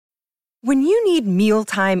When you need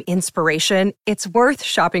mealtime inspiration, it's worth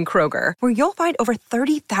shopping Kroger, where you'll find over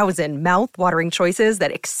 30,000 mouth-watering choices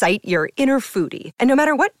that excite your inner foodie. And no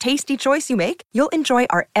matter what tasty choice you make, you'll enjoy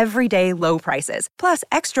our everyday low prices, plus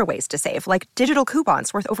extra ways to save, like digital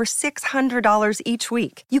coupons worth over $600 each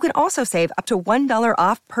week. You can also save up to $1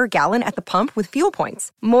 off per gallon at the pump with fuel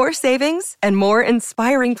points. More savings and more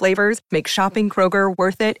inspiring flavors make shopping Kroger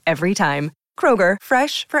worth it every time. Kroger,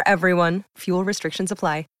 fresh for everyone. Fuel restrictions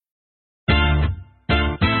apply.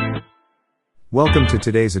 Welcome to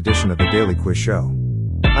today's edition of the Daily Quiz Show.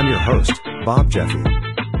 I'm your host, Bob Jeffy.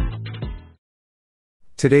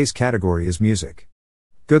 Today's category is music.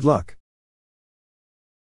 Good luck.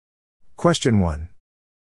 Question 1.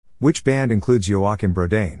 Which band includes Joakim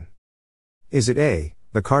Brodén? Is it A,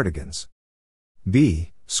 The Cardigans?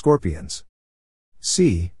 B, Scorpions?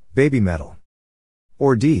 C, Baby Metal?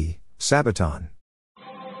 Or D, Sabaton?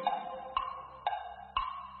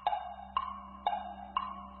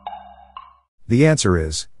 The answer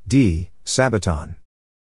is D, Sabaton.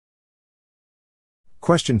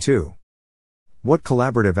 Question 2. What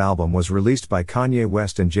collaborative album was released by Kanye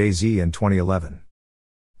West and Jay-Z in 2011?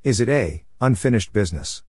 Is it A, Unfinished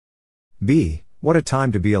Business? B, What a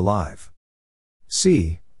Time to Be Alive?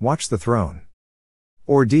 C, Watch the Throne?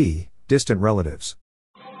 Or D, Distant Relatives?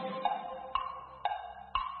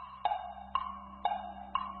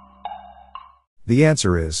 The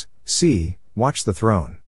answer is C, Watch the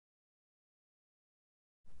Throne.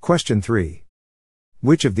 Question 3.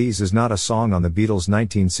 Which of these is not a song on the Beatles'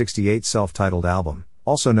 1968 self-titled album,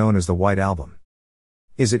 also known as the White Album?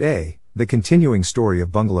 Is it A, The Continuing Story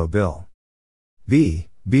of Bungalow Bill? B,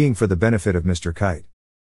 Being for the Benefit of Mr. Kite?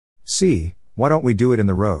 C, Why Don't We Do It in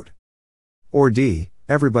the Road? Or D,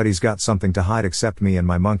 Everybody's Got Something to Hide Except Me and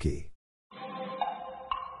My Monkey?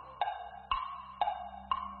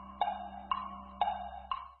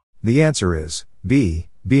 The answer is B,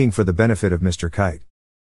 Being for the Benefit of Mr. Kite.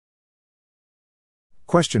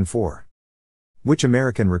 Question 4. Which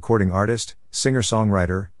American recording artist,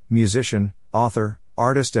 singer-songwriter, musician, author,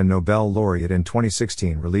 artist and Nobel laureate in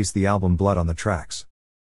 2016 released the album Blood on the Tracks?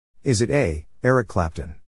 Is it A, Eric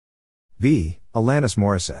Clapton? B, Alanis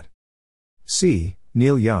Morissette? C,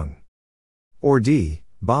 Neil Young? Or D,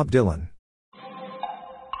 Bob Dylan?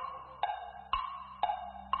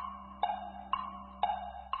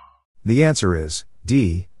 The answer is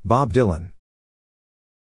D, Bob Dylan.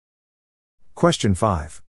 Question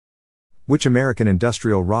 5. Which American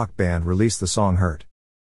industrial rock band released the song Hurt?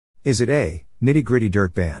 Is it A, Nitty Gritty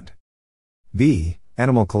Dirt Band? B,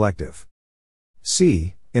 Animal Collective?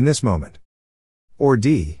 C, In This Moment? Or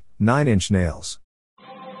D, 9 Inch Nails?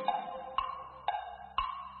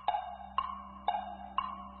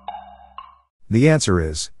 The answer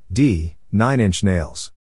is D, 9 Inch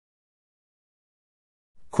Nails.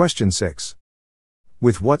 Question 6.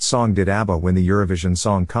 With what song did ABBA win the Eurovision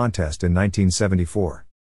Song Contest in 1974?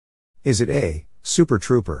 Is it A, Super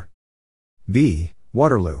Trooper? B,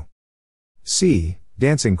 Waterloo? C,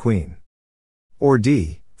 Dancing Queen? Or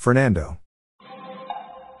D, Fernando?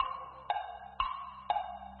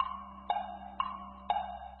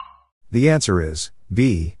 The answer is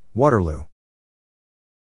B, Waterloo.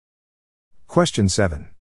 Question 7.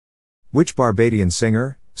 Which Barbadian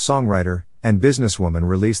singer, songwriter, and businesswoman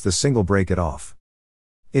released the single Break It Off?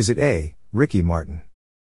 Is it A, Ricky Martin?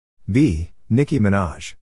 B, Nicki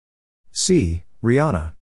Minaj? C,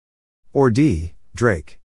 Rihanna? Or D,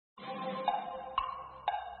 Drake?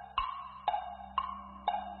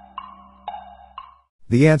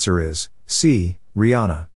 The answer is C,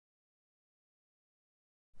 Rihanna.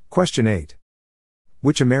 Question 8.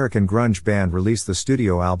 Which American grunge band released the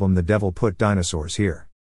studio album The Devil Put Dinosaurs Here?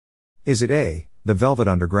 Is it A, The Velvet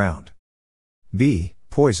Underground? B,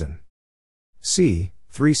 Poison? C,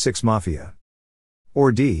 3-6 Mafia?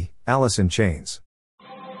 Or D, Alice in Chains?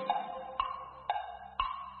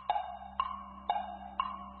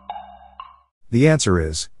 The answer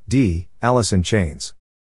is D, Alice in Chains.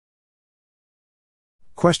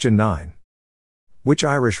 Question 9. Which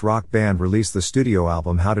Irish rock band released the studio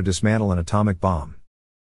album How to Dismantle an Atomic Bomb?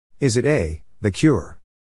 Is it A, The Cure?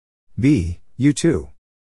 B, U2?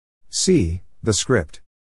 C, The Script?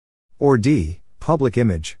 Or D, Public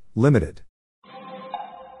Image, Limited?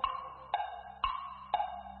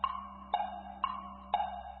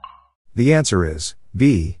 The answer is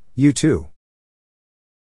B, U2.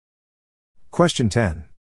 Question 10.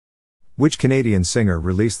 Which Canadian singer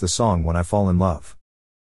released the song When I Fall in Love?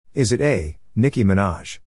 Is it A, Nicki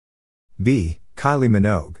Minaj? B, Kylie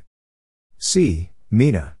Minogue? C,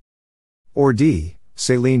 Mina? Or D,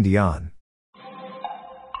 Celine Dion?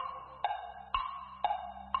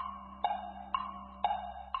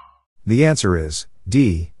 The answer is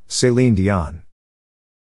D. Celine Dion.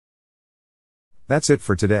 That's it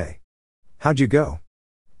for today. How'd you go?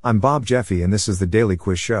 I'm Bob Jeffy and this is the Daily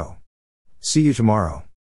Quiz Show. See you tomorrow.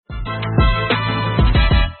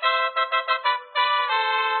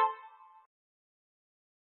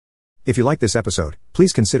 If you like this episode,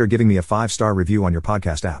 please consider giving me a 5-star review on your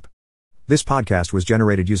podcast app. This podcast was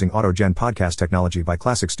generated using AutoGen podcast technology by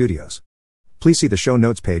Classic Studios. Please see the show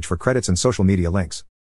notes page for credits and social media links.